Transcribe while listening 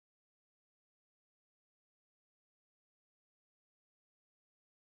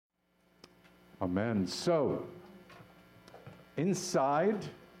Amen. So, inside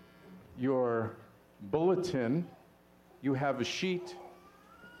your bulletin, you have a sheet.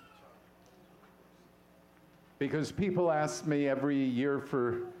 Because people ask me every year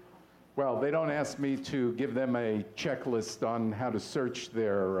they don't ask me to give them a checklist on how to search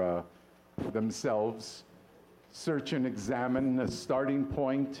themselves, search and examine a starting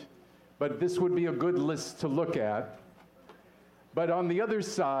point, but this would be a good list to look at. But on the other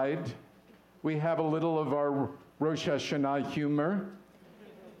side, we have a little of our Rosh Hashanah humor.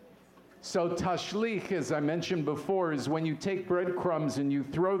 So tashlich, as I mentioned before, is when you take breadcrumbs and you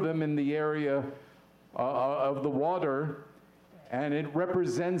throw them in the area of the water, and it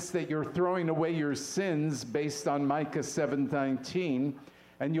represents that you're throwing away your sins based on Micah 7:19.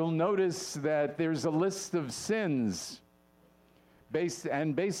 And you'll notice that there's a list of sins. Based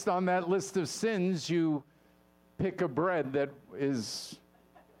on that list of sins, you pick a bread that is...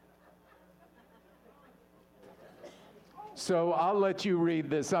 So I'll let you read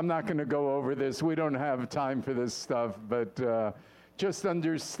this. I'm not going to go over this. We don't have time for this stuff, but just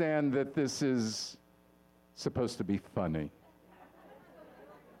understand that this is supposed to be funny.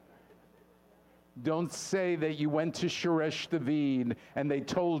 Don't say that you went to Shoresh David and they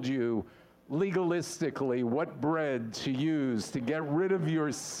told you legalistically what bread to use to get rid of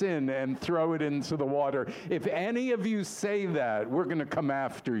your sin and throw it into the water. If any of you say that, we're going to come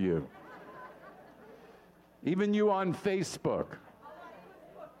after you. Even you on Facebook.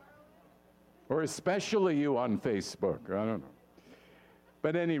 Or especially you on Facebook. I don't know.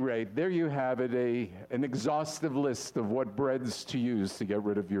 But at any rate, there you have it, an exhaustive list of what breads to use to get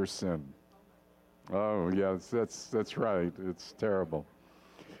rid of your sin. Oh, yes, that's right. It's terrible.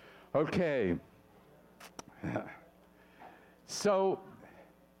 Okay. So,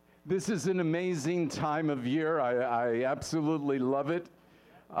 this is an amazing time of year. I absolutely love it.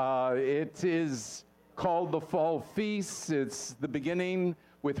 It is called the Fall Feasts. It's the beginning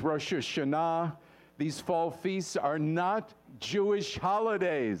with Rosh Hashanah. These fall feasts are not Jewish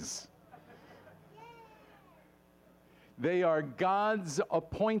holidays. They are God's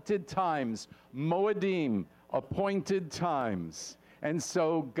appointed times, Moedim, appointed times. And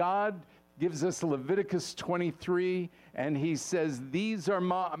so God gives us Leviticus 23, and he says, these are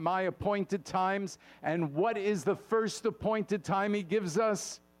my appointed times. And what is the first appointed time he gives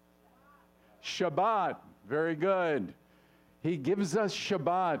us? Shabbat. Very good. He gives us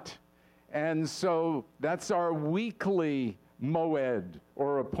Shabbat. And so that's our weekly Moed,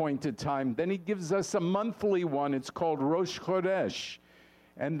 or appointed time. Then he gives us a monthly one. It's called Rosh Chodesh.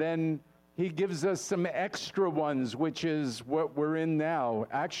 And then he gives us some extra ones, which is what we're in now.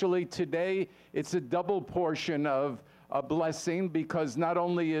 Actually, today, it's a double portion of a blessing, because not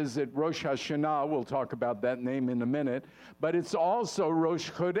only is it Rosh Hashanah, we'll talk about that name in a minute, but it's also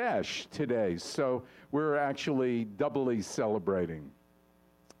Rosh Chodesh today. So we're actually doubly celebrating.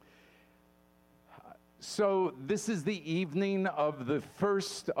 So this is the evening of the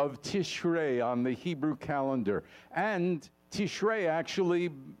first of Tishrei on the Hebrew calendar. And Tishrei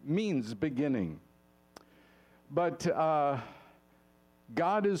actually means beginning. But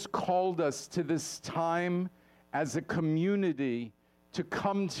God has called us to this time as a community to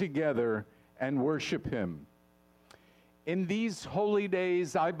come together and worship him. In these holy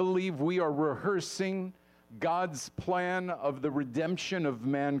days, I believe we are rehearsing God's plan of the redemption of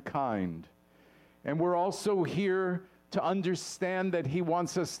mankind. And we're also here to understand that he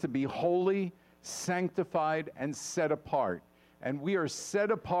wants us to be holy, sanctified, and set apart. And we are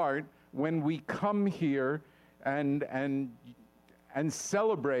set apart when we come here and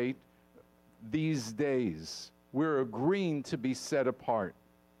celebrate these days. We're agreeing to be set apart.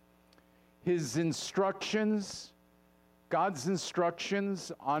 His instructions, God's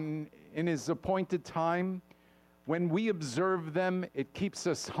instructions in his appointed time, when we observe them, it keeps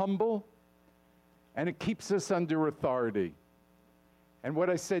us humble, and it keeps us under authority. And what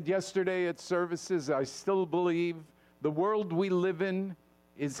I said yesterday at services, I still believe the world we live in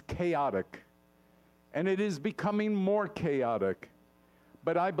is chaotic. And it is becoming more chaotic.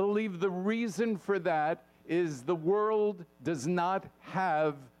 But I believe the reason for that is the world does not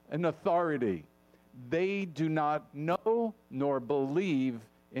have an authority. They do not know nor believe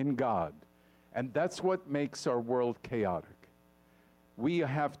in God. And that's what makes our world chaotic. We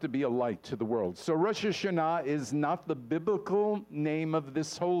have to be a light to the world. So Rosh Hashanah is not the biblical name of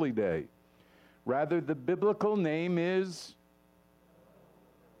this holy day. Rather, the biblical name is...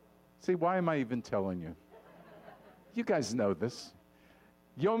 See, why am I even telling you? You guys know this.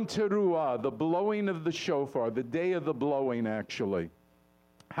 Yom Teruah, the blowing of the shofar, the day of the blowing, actually.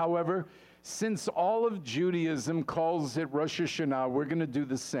 However, since all of Judaism calls it Rosh Hashanah, we're going to do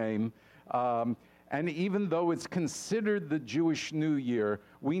the same. And even though it's considered the Jewish New Year,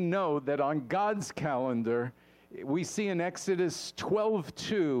 we know that on God's calendar, we see in Exodus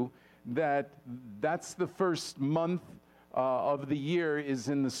 12:2 that's the first month of the year is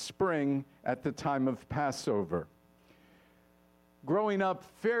in the spring at the time of Passover. Growing up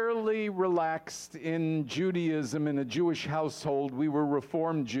fairly relaxed in Judaism in a Jewish household, we were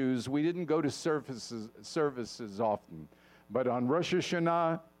Reformed Jews. We didn't go to services often. But on Rosh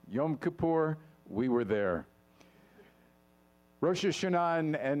Hashanah, Yom Kippur, we were there. Rosh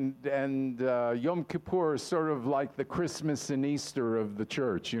Hashanah and Yom Kippur are sort of like the Christmas and Easter of the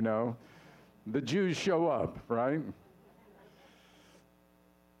church, you know. The Jews show up, right?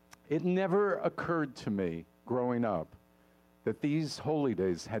 It never occurred to me growing up that these holy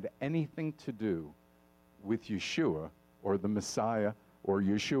days had anything to do with Yeshua or the Messiah or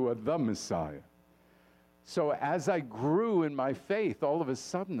Yeshua the Messiah. So as I grew in my faith, all of a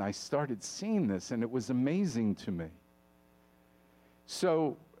sudden I started seeing this, and it was amazing to me.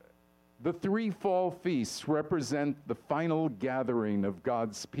 So the three fall feasts represent the final gathering of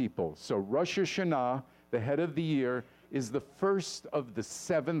God's people. So Rosh Hashanah, the head of the year, is the first of the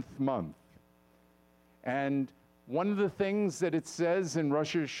 7th month. And one of the things that it says in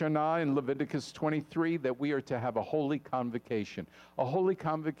Rosh Hashanah in Leviticus 23, that we are to have a holy convocation. A holy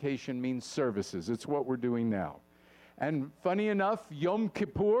convocation means services. It's what we're doing now. And funny enough, Yom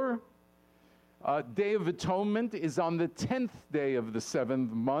Kippur, Day of Atonement, is on the 10th day of the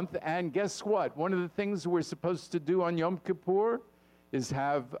 7th month. And guess what? One of the things we're supposed to do on Yom Kippur is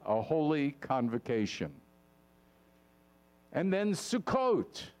have a holy convocation. And then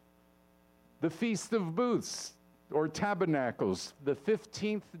Sukkot, the Feast of Booths, or Tabernacles, the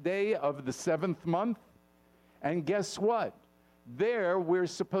 15th day of the 7th month. And guess what? There, we're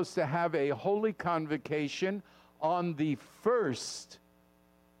supposed to have a holy convocation on the first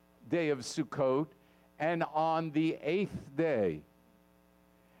day of Sukkot and on the 8th day.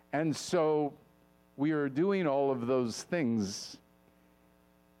 And so we are doing all of those things.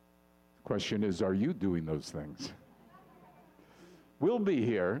 The question is, are you doing those things? We'll be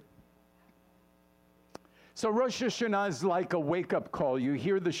here. So Rosh Hashanah is like a wake-up call. You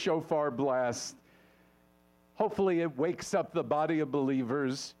hear the shofar blast. Hopefully it wakes up the body of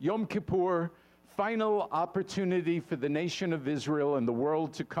believers. Yom Kippur, final opportunity for the nation of Israel and the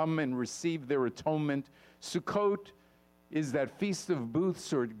world to come and receive their atonement. Sukkot is that Feast of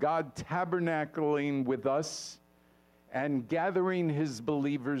Booths, or God tabernacling with us and gathering his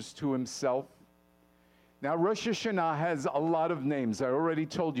believers to himself. Now, Rosh Hashanah has a lot of names. I already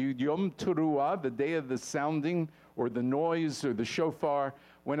told you, Yom Teruah, the day of the sounding, or the noise, or the shofar.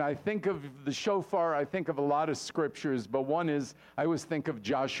 When I think of the shofar, I think of a lot of scriptures, but one is, I always think of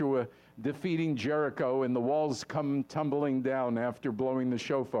Joshua defeating Jericho, and the walls come tumbling down after blowing the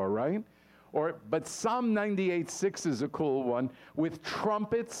shofar, right? But Psalm 98:6 is a cool one, with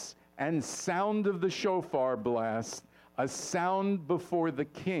trumpets and sound of the shofar blast, a sound before the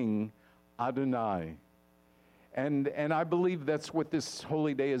King, Adonai. And I believe that's what this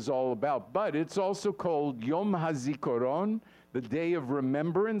holy day is all about. But it's also called Yom HaZikaron, the day of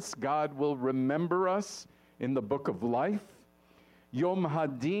remembrance. God will remember us in the book of life. Yom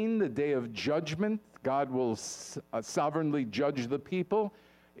HaDin, the day of judgment. God will sovereignly judge the people.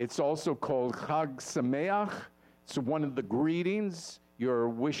 It's also called Chag Sameach. It's one of the greetings. You're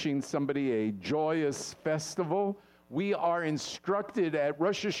wishing somebody a joyous festival. We are instructed at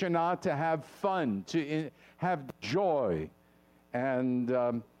Rosh Hashanah to have fun, to have joy.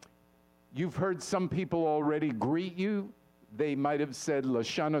 And you've heard some people already greet you. They might have said,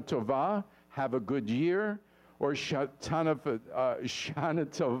 Lashana Tova, have a good year, or Shana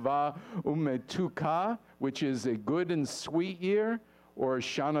Tova Umetuka, which is a good and sweet year, or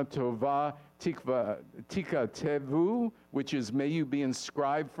Shana Tova Tika Tevu, which is may you be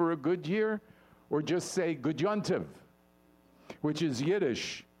inscribed for a good year, or just say Good Yontiv, which is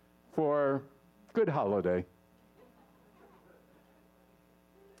Yiddish for good holiday.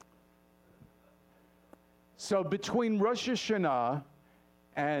 So between Rosh Hashanah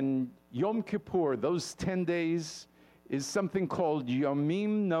and Yom Kippur, those 10 days, is something called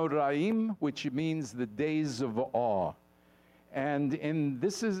Yomim Noraim, which means the days of awe. And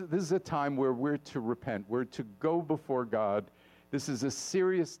this is a time where we're to repent. We're to go before God. This is a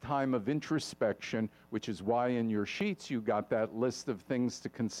serious time of introspection, which is why in your sheets you got that list of things to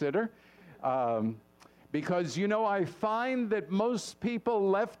consider. Because, you know, I find that most people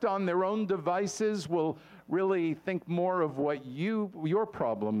left on their own devices will really think more of what your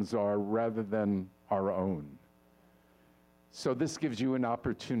problems are rather than our own. So this gives you an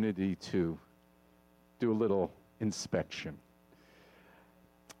opportunity to do a little inspection.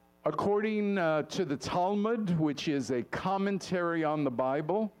 According to the Talmud, which is a commentary on the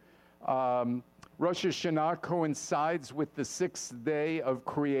Bible, Rosh Hashanah coincides with the 6th day of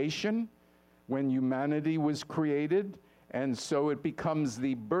creation, when humanity was created, and so it becomes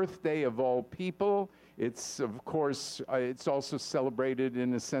the birthday of all people. It's, of course, it's also celebrated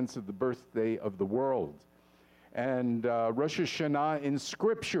in a sense of the birthday of the world. And Rosh Hashanah in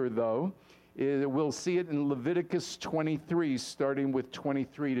Scripture, though, we'll see it in Leviticus 23, starting with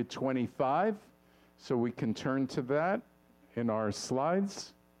 23 to 25. So we can turn to that in our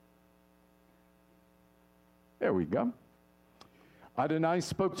slides. There we go. Adonai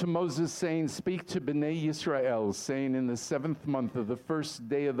spoke to Moses, saying, "Speak to Bnei Yisrael, saying, in the 7th month of the 1st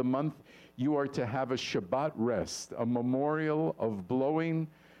day of the month, you are to have a Shabbat rest, a memorial of blowing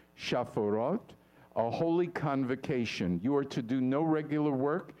shaforot, a holy convocation. You are to do no regular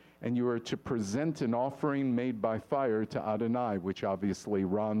work, and you are to present an offering made by fire to Adonai," which obviously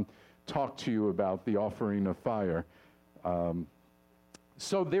Ron talked to you about, the offering of fire.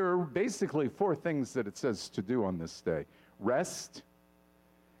 So there are basically 4 things that it says to do on this day. Rest,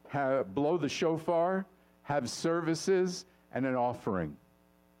 blow the shofar, have services, and an offering.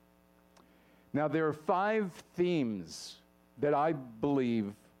 Now there are 5 themes that I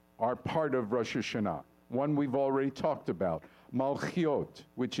believe are part of Rosh Hashanah. One we've already talked about, Malchiot,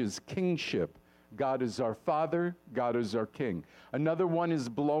 which is kingship. God is our Father, God is our King. Another one is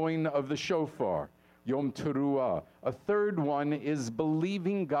blowing of the shofar, Yom Teruah. A third one is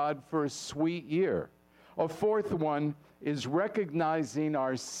believing God for a sweet year. A fourth one is recognizing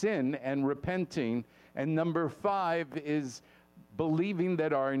our sin and repenting. And number 5 is believing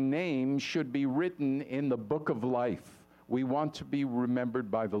that our name should be written in the book of life. We want to be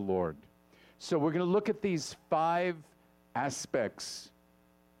remembered by the Lord. So we're going to look at these 5 aspects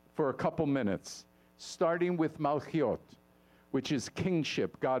for a couple minutes, starting with Malchiot, which is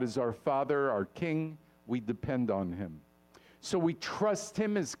kingship. God is our Father, our King. We depend on him. So we trust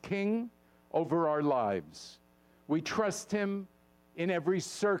him as King over our lives. We trust him in every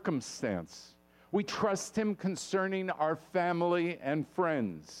circumstance. We trust him concerning our family and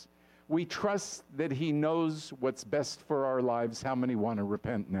friends. We trust that he knows what's best for our lives. How many want to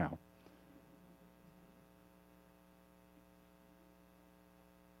repent now?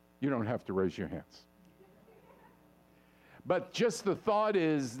 You don't have to raise your hands. But just the thought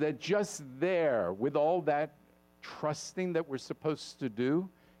is that just there, with all that trusting that we're supposed to do,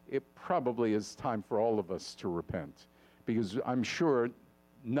 it probably is time for all of us to repent, because I'm sure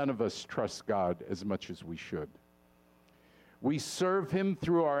none of us trust God as much as we should. We serve him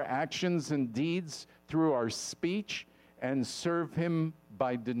through our actions and deeds, through our speech, and serve him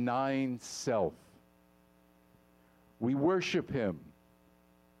by denying self. We worship him.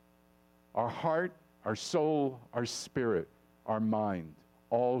 Our heart, our soul, our spirit, our mind,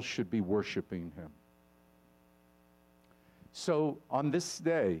 all should be worshiping him. So on this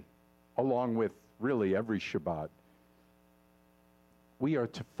day, along with really every Shabbat, we are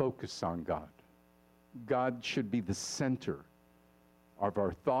to focus on God. God should be the center of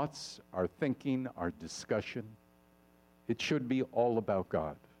our thoughts, our thinking, our discussion. It should be all about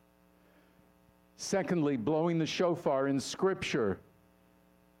God. Secondly, blowing the shofar in Scripture.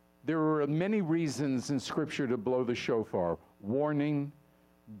 There are many reasons in Scripture to blow the shofar. Warning,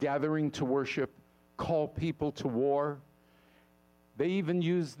 gathering to worship, call people to war. They even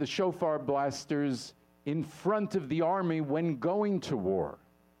use the shofar blasters in front of the army when going to war,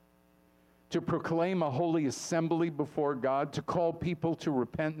 to proclaim a holy assembly before God, to call people to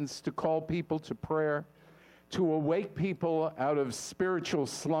repentance, to call people to prayer, to awake people out of spiritual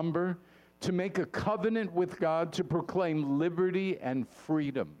slumber, to make a covenant with God, to proclaim liberty and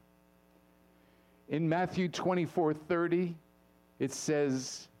freedom. In Matthew 24:30, it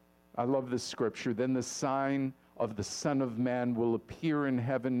says, I love this scripture, "Then the sign of the Son of Man will appear in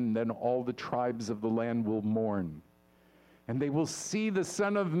heaven, and then all the tribes of the land will mourn. And they will see the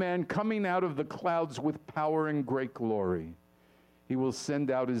Son of Man coming out of the clouds with power and great glory. He will send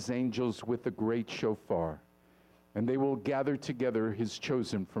out his angels with a great shofar, and they will gather together his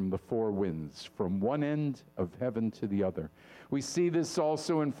chosen from the 4 winds, from one end of heaven to the other." We see this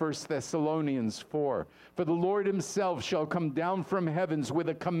also in 1 Thessalonians 4. "For the Lord himself shall come down from heavens with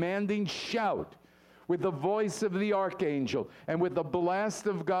a commanding shout, with the voice of the archangel, and with the blast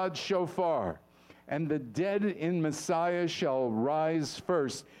of God's shofar. And the dead in Messiah shall rise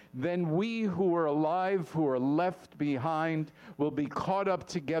first. Then we who are alive, who are left behind, will be caught up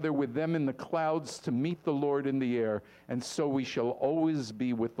together with them in the clouds to meet the Lord in the air. And so we shall always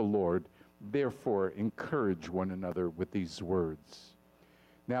be with the Lord. Therefore, encourage one another with these words."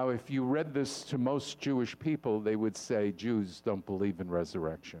 Now, if you read this to most Jewish people, they would say Jews don't believe in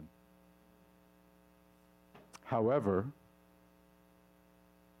resurrection. However,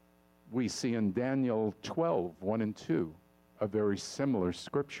 we see in Daniel 12, 1 and 2, a very similar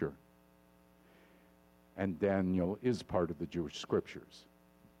scripture. And Daniel is part of the Jewish scriptures.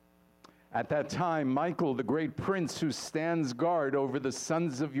 At that time, Michael, the great prince who stands guard over the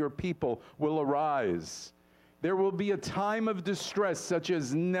sons of your people, will arise. There will be a time of distress such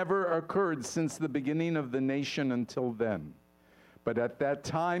as never occurred since the beginning of the nation until then. But at that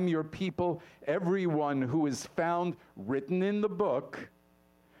time, your people, everyone who is found written in the book,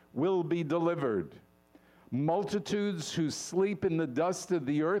 will be delivered. Multitudes who sleep in the dust of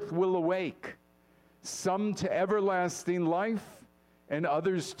the earth will awake, some to everlasting life, and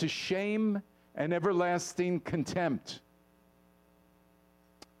others to shame and everlasting contempt.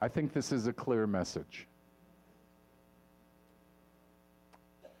 I think this is a clear message.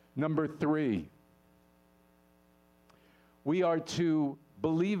 Number 3, we are to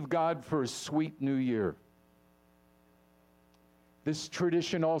believe God for a sweet new year. This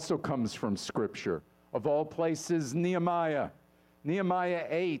tradition also comes from Scripture. Of all places, Nehemiah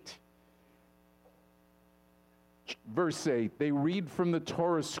 8, verse 8, they read from the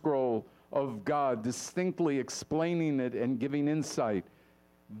Torah scroll of God, distinctly explaining it and giving insight.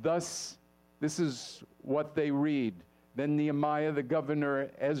 Thus, this is what they read. Then Nehemiah the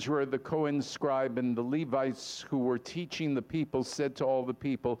governor, Ezra the Cohen scribe, and the Levites who were teaching the people said to all the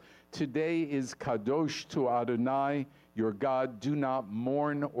people, "Today is Kadosh to Adonai, your God. Do not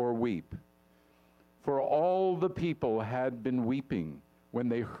mourn or weep." For all the people had been weeping when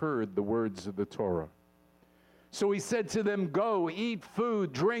they heard the words of the Torah. So he said to them, "Go, eat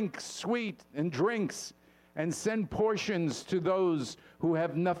food, drink sweet and drinks, and send portions to those who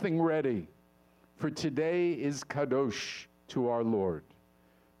have nothing ready. For today is Kadosh to our Lord.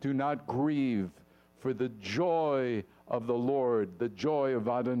 Do not grieve, for the joy of the Lord, the joy of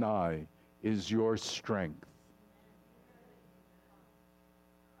Adonai, is your strength."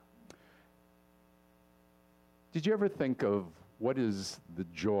 Did you ever think of what is the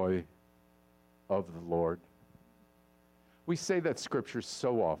joy of the Lord? We say that scripture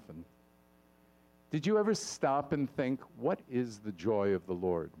so often. Did you ever stop and think, what is the joy of the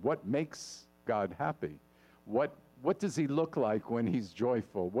Lord? What makes God happy? What does he look like when he's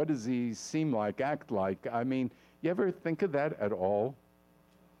joyful? What does he seem like, act like? I mean, you ever think of that at all?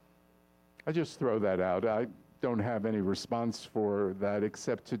 I just throw that out. I don't have any response for that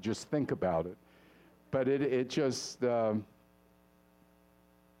except to just think about it. But it just, it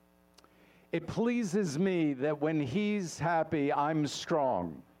pleases me that when he's happy, I'm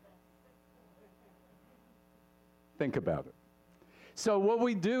strong. Think about it. So what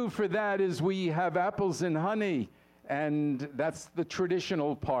we do for that is we have apples and honey, and that's the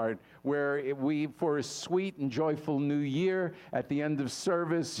traditional part, where we, for a sweet and joyful new year, at the end of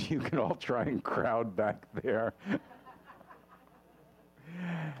service, you can all try and crowd back there.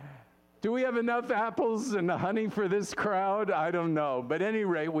 Do we have enough apples and honey for this crowd? I don't know. But at any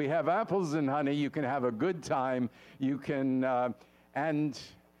rate, we have apples and honey. You can have a good time. You can, and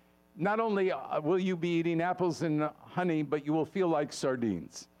not only will you be eating apples and honey, but you will feel like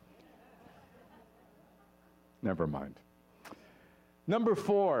sardines. Never mind. Number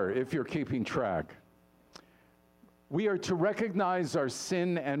 4, if you're keeping track, we are to recognize our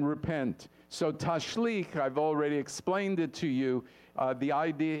sin and repent. So tashlich, I've already explained it to you. The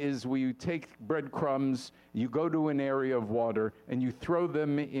idea is you take breadcrumbs, you go to an area of water, and you throw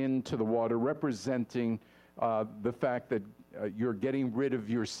them into the water, representing the fact that you're getting rid of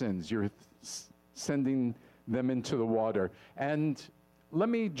your sins. You're sending them into the water. And let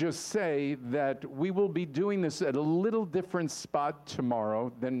me just say that we will be doing this at a little different spot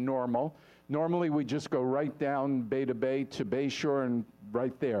tomorrow than normal. Normally, we just go right down Beta Bay to Bayshore and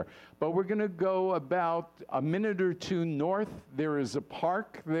right there. But we're going to go about a minute or two north. There is a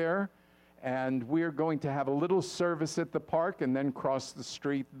park there, and we're going to have a little service at the park and then cross the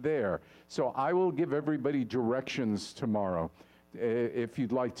street there. So I will give everybody directions tomorrow if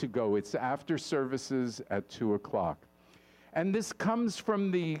you'd like to go. It's after services at 2 o'clock. And this comes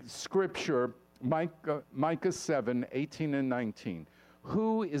from the scripture, Micah 7, 18 and 19.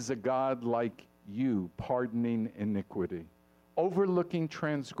 Who is a God like you, pardoning iniquity, overlooking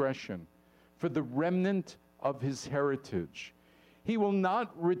transgression for the remnant of his heritage? He will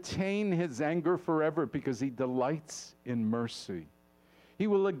not retain his anger forever because he delights in mercy. He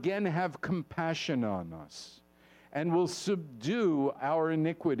will again have compassion on us and will subdue our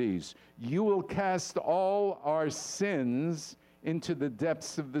iniquities. You will cast all our sins into the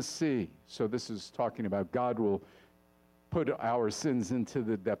depths of the sea. So this is talking about God will put our sins into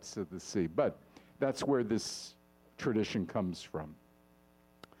the depths of the sea. But that's where this tradition comes from.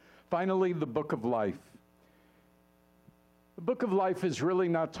 Finally, the Book of Life. The Book of Life is really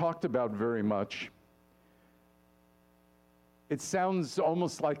not talked about very much. It sounds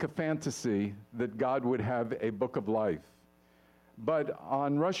almost like a fantasy that God would have a book of life. But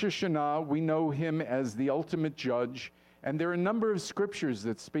on Rosh Hashanah, we know him as the ultimate judge, and there are a number of scriptures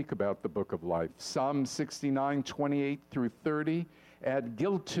that speak about the book of life. Psalm 69, 28 through 30, add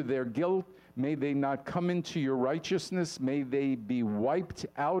guilt to their guilt. May they not come into your righteousness. May they be wiped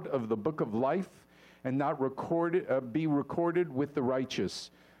out of the book of life and not be recorded with the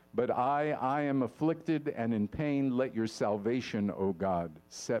righteous. But I am afflicted and in pain. Let your salvation, O God,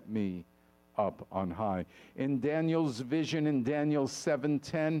 set me up on high. In Daniel's vision in Daniel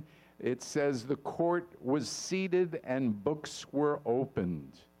 7:10, it says the court was seated and books were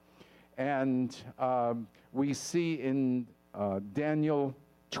opened. And we see in Daniel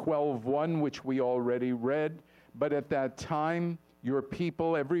 12:1, which we already read, but at that time, your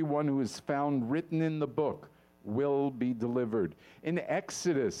people, everyone who is found written in the book, will be delivered. In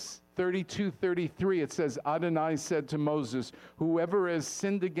Exodus 32:33, it says, Adonai said to Moses, whoever has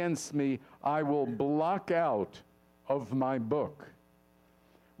sinned against me, I will block out of my book.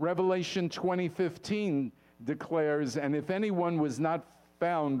 Revelation 20:15 declares, and if anyone was not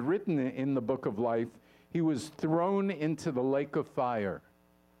found written in the book of life, he was thrown into the lake of fire.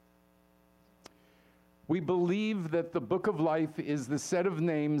 We believe that the book of life is the set of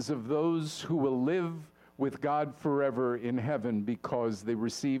names of those who will live with God forever in heaven because they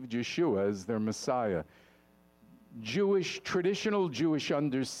received Yeshua as their Messiah. Traditional Jewish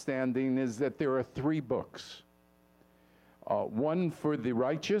understanding is that there are 3 books. One for the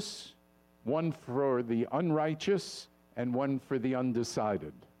righteous, one for the unrighteous, and one for the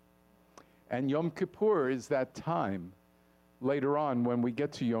undecided. And Yom Kippur is that time, later on when we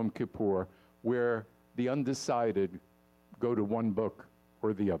get to Yom Kippur, where the undecided go to one book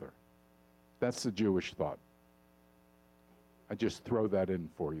or the other. That's the Jewish thought. I just throw that in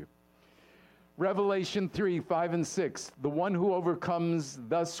for you. Revelation 3:5 and 6. The one who overcomes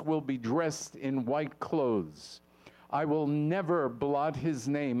thus will be dressed in white clothes. I will never blot his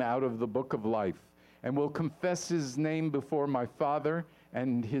name out of the book of life, and will confess his name before my Father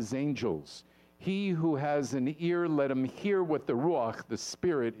and his angels. He who has an ear, let him hear what the Ruach, the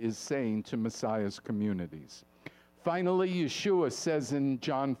Spirit, is saying to Messiah's communities. Finally, Yeshua says in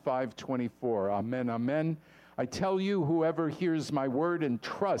John 5:24, Amen, amen. I tell you, whoever hears my word and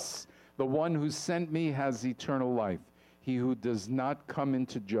trusts the one who sent me has eternal life. He who does not come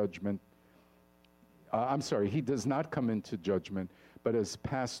into judgment, he does not come into judgment, but has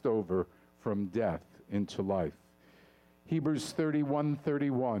passed over from death into life. Hebrews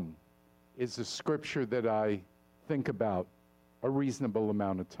 31:31 is a scripture that I think about a reasonable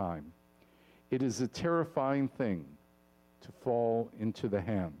amount of time. It is a terrifying thing to fall into the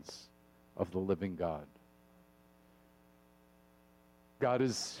hands of the living God. God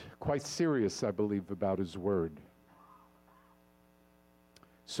is quite serious, I believe, about his word.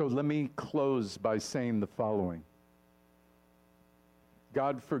 So let me close by saying the following.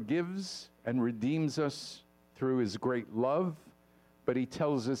 God forgives and redeems us through his great love, but he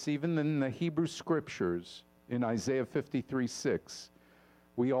tells us even in the Hebrew scriptures, in Isaiah 53:6,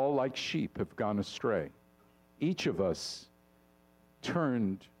 we all like sheep have gone astray. Each of us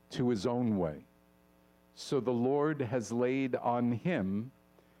turned to his own way. So the Lord has laid on him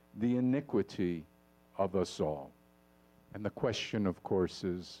the iniquity of us all. And the question, of course,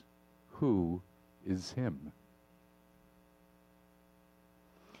 is, who is him?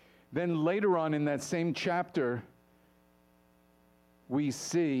 Then later on in that same chapter, we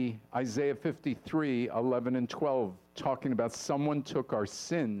see Isaiah 53:11 and 12, talking about someone took our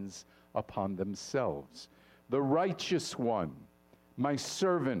sins upon themselves. The righteous one, my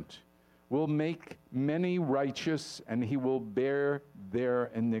servant, will make many righteous, and he will bear their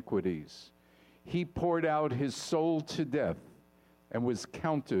iniquities. He poured out his soul to death and was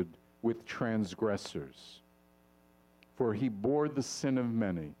counted with transgressors. For he bore the sin of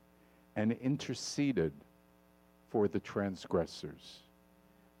many and interceded for the transgressors.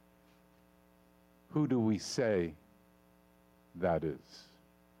 Who do we say that is?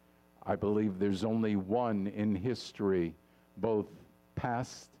 I believe there's only one in history, both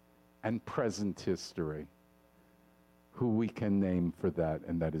past and present history, who we can name for that,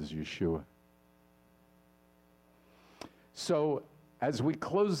 and that is Yeshua. So, as we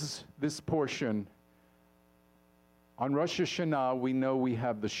close this portion, on Rosh Hashanah, we know we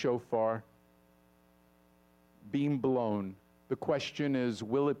have the shofar being blown. The question is,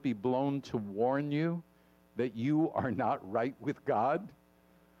 will it be blown to warn you that you are not right with God?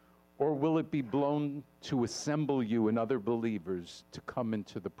 Or will it be blown to assemble you and other believers to come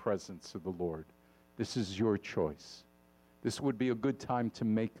into the presence of the Lord? This is your choice. This would be a good time to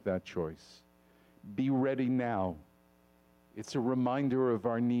make that choice. Be ready now. It's a reminder of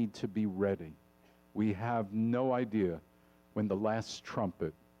our need to be ready. We have no idea when the last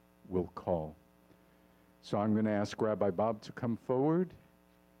trumpet will call. So I'm going to ask Rabbi Bob to come forward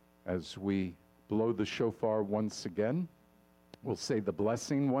as we blow the shofar once again. We'll say the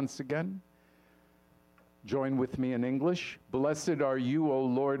blessing once again. Join with me in English. Blessed are you, O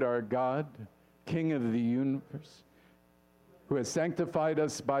Lord our God, King of the universe, who has sanctified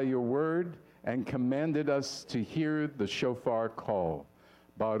us by your word and commanded us to hear the shofar call.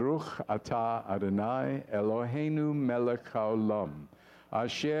 Baruch atah Adonai Eloheinu melech haolam,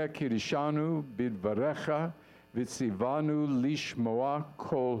 asher kirishanu bidvarecha v'tzivanu lishmoa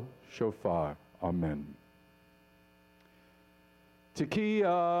kol shofar. Amen.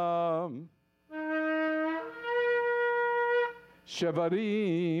 Tekiah,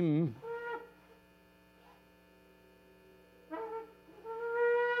 Shevarim,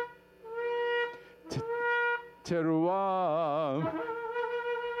 Teruah,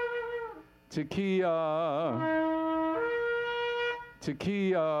 Tekiah,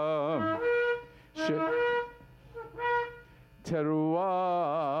 Tekiah,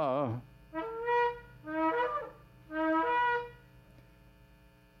 Teruah,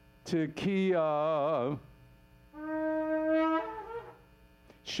 Tekiah,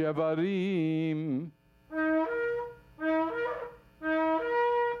 Shevarim,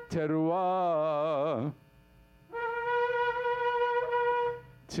 Teruah,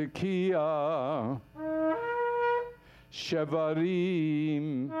 Tekiah,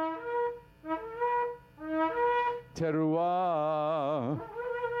 Shevarim, Teruah,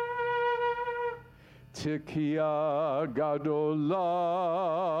 Tekiah Gadolah.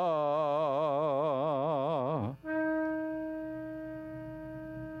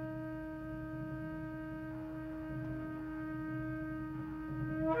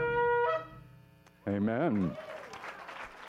 Amen.